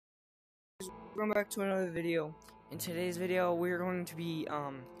Welcome back to another video. In today's video, we're going to be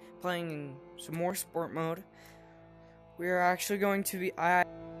playing some more sport mode. We're actually going to be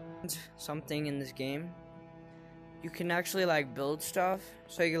something in this game. You can actually like build stuff,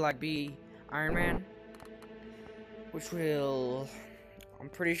 so you can like be Iron Man, which will, I'm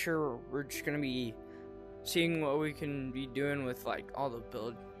pretty sure we're just gonna be seeing what we can be doing with like all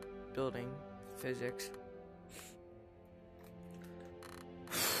the building physics.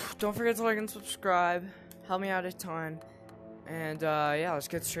 Don't forget to like and subscribe. Help me out a ton. And yeah, let's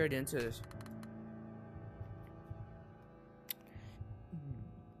get straight into this.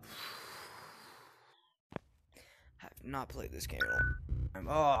 I have not played this game in a long time.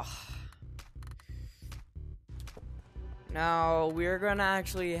 Oh. Now we're gonna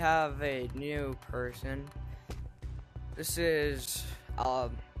actually have a new person. This is no,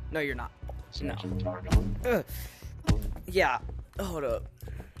 you're not. No. Yeah. Hold up.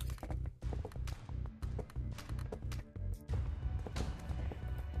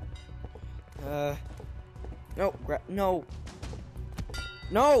 No, no.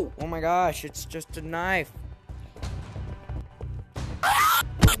 No! Oh my gosh, it's just a knife.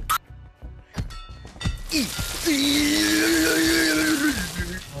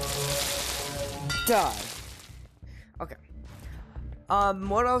 Die. Okay.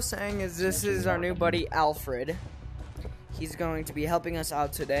 What I was saying is this is our new buddy, Alfred. He's going to be helping us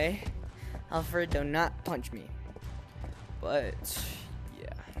out today. Alfred, do not punch me. But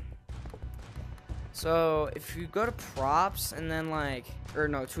so if you go to props and then like, or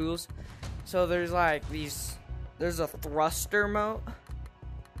no, tools, so there's like there's a thruster mode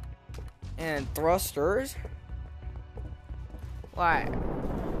and thrusters, like,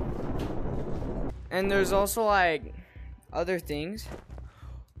 and there's also like other things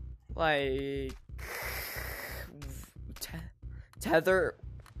like tether.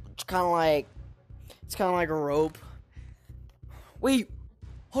 It's kind of like a rope. Wait.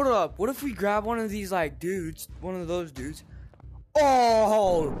 Hold up, what if we grab one of these, like, dudes, one of those dudes?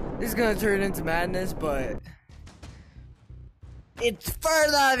 Oh, this is gonna turn into madness, but it's for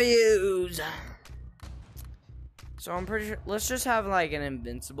the views. So I'm pretty sure, let's just have, like, an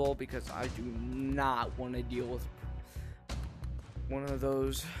invincible, because I do not want to deal with one of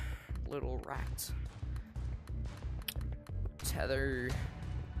those little rats. Tether.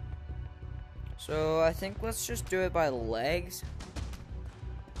 So I think let's just do it by legs.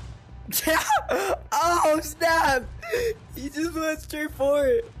 Oh snap! He just went straight for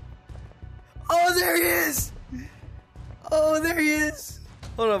it. Oh, there he is! Oh, there he is!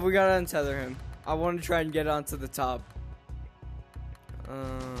 Hold up, we gotta untether him. I want to try and get onto the top.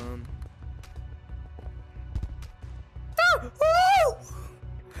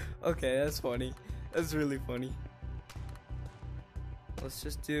 Okay, that's funny. That's really funny. Let's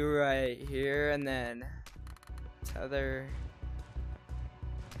just do right here and then tether.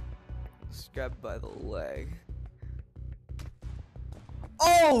 Let's grab by the leg.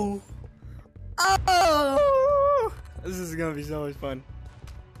 Oh! Oh! This is gonna be so much fun.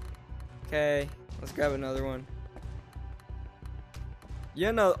 Okay, let's grab another one.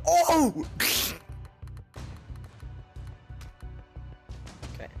 Yeah, no. Oh!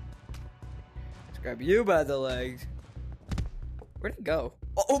 Okay. Let's grab you by the legs. Where'd it go?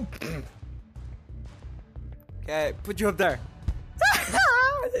 Oh! Okay, put you up there.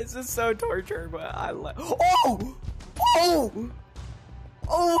 This is so torture, but I like. Oh! Oh!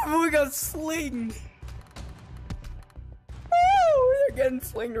 Oh, we got slinged. Oh, they're getting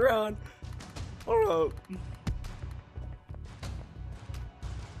slinged around. Hold up.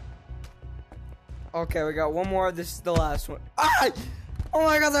 Okay, we got one more. This is the last one. Ah! Oh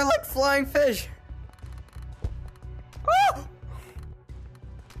my god, they're like flying fish. Oh!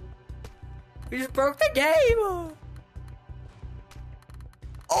 We just broke the game.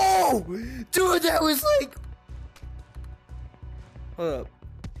 Oh! Dude, that was like... Hold up.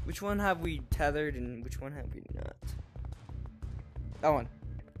 Which one have we tethered and which one have we not? That one.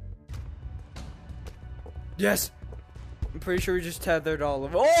 Yes! I'm pretty sure we just tethered all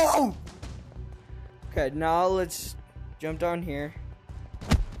of them. Oh! Okay, now let's jump down here.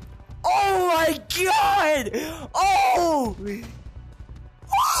 Oh my god! Oh!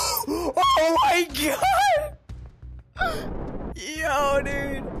 Oh my god! Yo,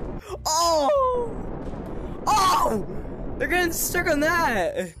 dude. Oh! Oh! They're getting stuck on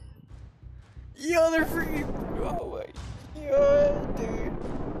that. Yo, they're freaking. Oh my god, dude.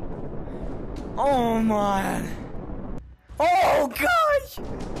 Oh man. Oh gosh.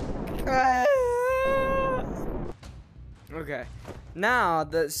 Okay. Now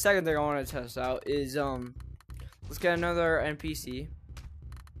the second thing I want to test out is let's get another NPC.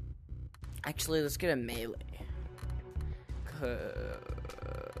 Actually, let's get a melee.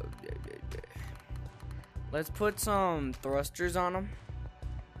 Let's put some thrusters on him.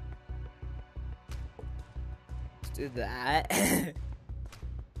 Let's do that.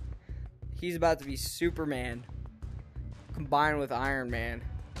 He's about to be Superman combined with Iron Man.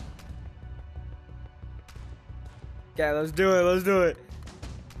 Okay, let's do it. Let's do it.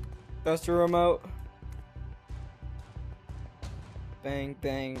 Thruster remote. Bang,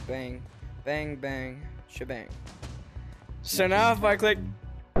 bang, bang. Bang, bang, shebang. So now if I click...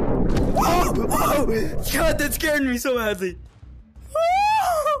 Oh! Oh! God, that scared me so badly.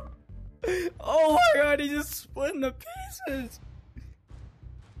 Oh, oh my God, he just split into pieces.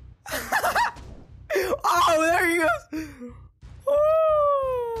 Oh, there he goes.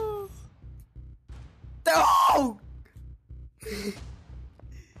 Oh! Oh!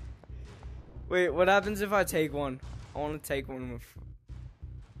 Wait, what happens if I take one? I want to take one with...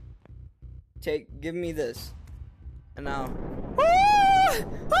 give me this. And now. Ah!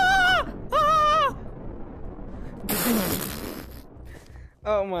 Ah! Ah!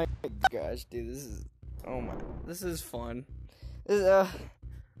 Oh my gosh, dude, this is, this is fun. This, oh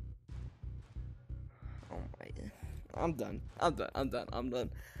my, I'm done.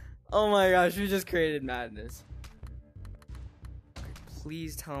 Oh my gosh, we just created madness.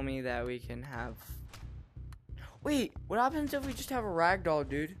 Please tell me that we can have... Wait, what happens if we just have a ragdoll,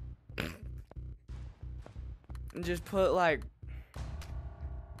 dude? And just put like...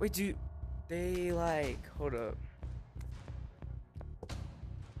 Wait, do they like... Hold up.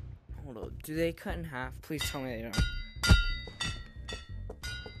 Do they cut in half? Please tell me they don't.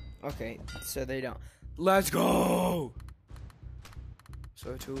 Okay, so they don't. Let's go!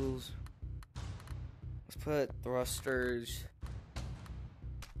 So tools. Let's put thrusters.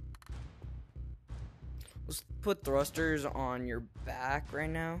 Let's put thrusters on your back right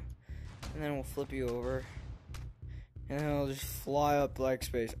now. And then we'll flip you over. And then it'll just fly up like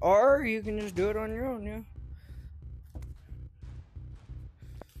space. Or you can just do it on your own, yeah.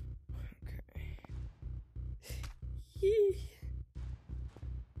 Okay.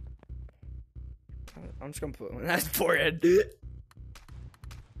 I'm just gonna put one on that forehead.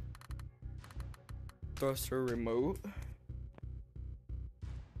 Thruster remote.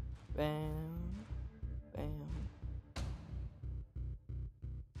 Bam. Bam.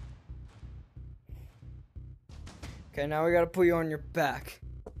 Okay, now we gotta put you on your back.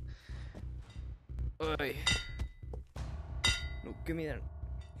 Oy. No, give me that.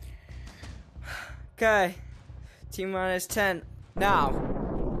 Okay. T-minus 10. Now.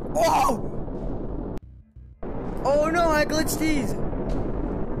 Oh! Oh no, I glitched these.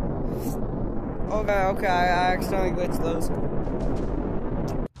 Okay, I accidentally glitched those.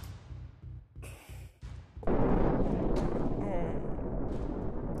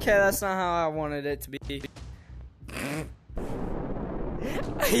 Okay, that's not how I wanted it to be.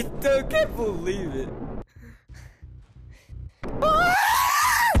 I still can't believe it.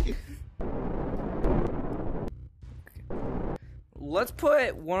 Let's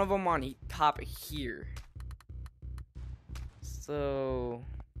put one of them on top of here. So,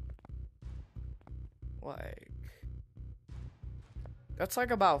 like, that's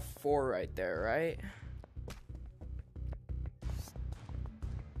like about 4 right there, right?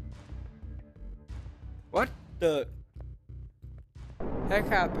 What the heck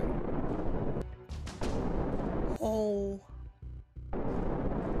happened? Oh.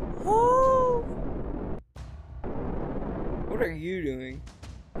 Oh. What are you doing?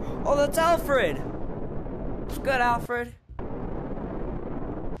 Oh, that's Alfred. What's good, Alfred?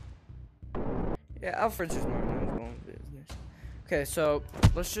 Yeah, Alfred's just minding his own business. Okay, so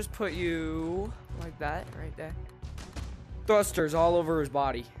let's just put you like that, right there. Thrusters all over his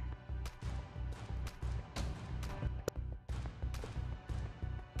body.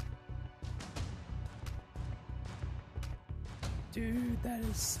 Dude, that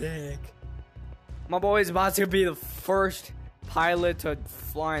is sick. My boy's about to be the first pilot to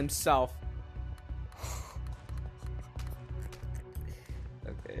fly himself.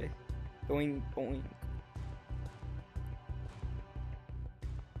 Okay. Boing, boing.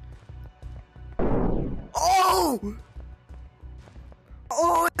 Oh!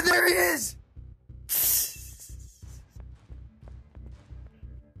 Oh, there he is!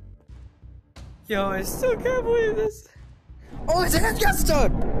 Yo, I still can't believe this. Oh, his hand got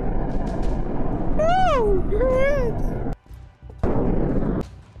stuck! Oh, your hand!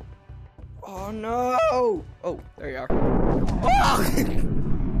 Oh no! Oh, there you are. Oh!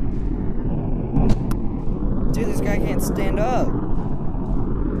 Dude, this guy can't stand up.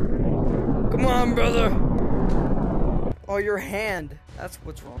 Come on, brother! Oh, your hand. That's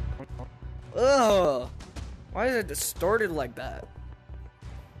what's wrong. Ugh. Why is it distorted like that?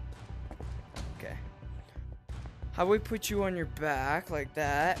 Okay. How do we put you on your back like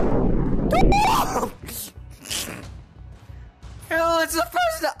that? Hell, it's the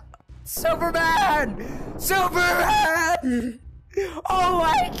first Superman! Superman! Oh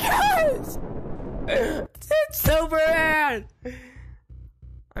my gosh! It's Superman!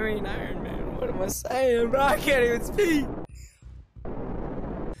 I mean, Iron Man, what am I saying, bro? I can't even speak!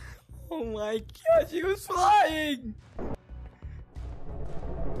 Oh my gosh, he was flying!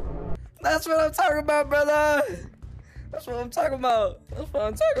 That's what I'm talking about, brother! That's what I'm talking about! That's what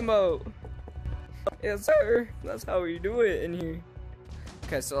I'm talking about! Yes, sir! That's how we do it in here.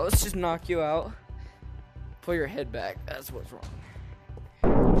 Okay, so let's just knock you out. Pull your head back. That's what's wrong.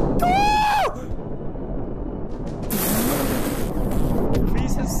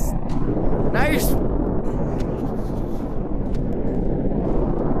 Jesus. Nice!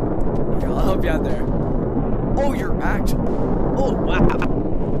 I'll help you out there. Oh, you're actually. Oh, wow.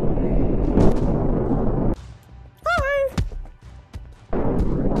 Hi!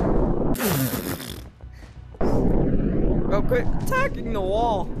 Go quit attacking the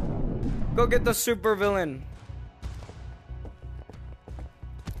wall. Go get the super villain.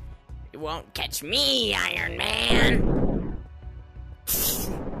 You won't catch me, Iron Man.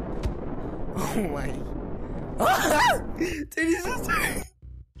 Oh my. Dude, he's just.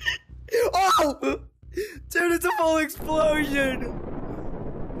 Oh! Dude, it's a full explosion.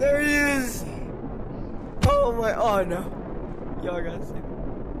 There he is. Oh my. Oh no. Y'all gotta see.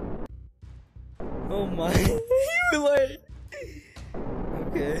 Oh my. You like.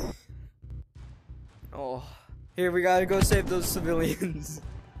 Okay. Oh. Here, we gotta go save those civilians.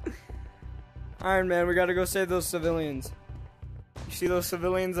 Iron Man, we gotta go save those civilians. You see those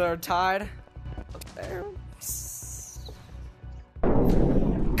civilians that are tied? Up there.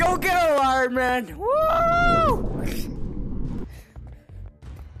 Go get them, Iron Man! Woo!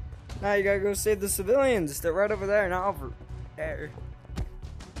 Now you gotta go save the civilians. They're right over there, not over there.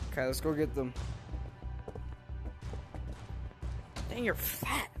 Okay, let's go get them. Dang, you're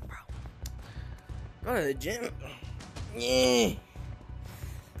fat, bro. Go to the gym. Yeah.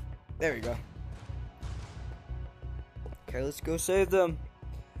 There we go. Okay, let's go save them.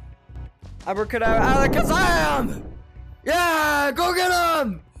 Abracadabra, alakazam! Yeah, go get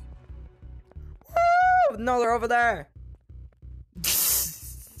them! Woo! No, they're over there.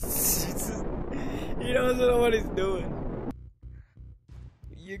 He doesn't know what he's doing.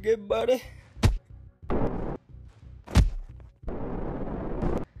 You good, buddy?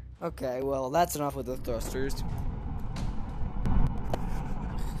 Okay, well, that's enough with the thrusters.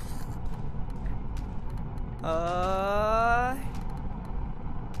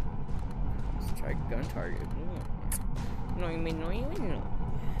 Let's try gun target. No, you mean no, you mean no.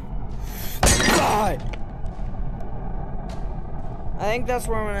 God! I think that's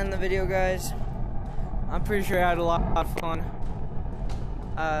where I'm gonna end the video, guys. I'm pretty sure I had a lot of fun.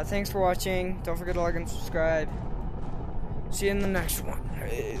 Thanks for watching. Don't forget to like and subscribe. See you in the next one.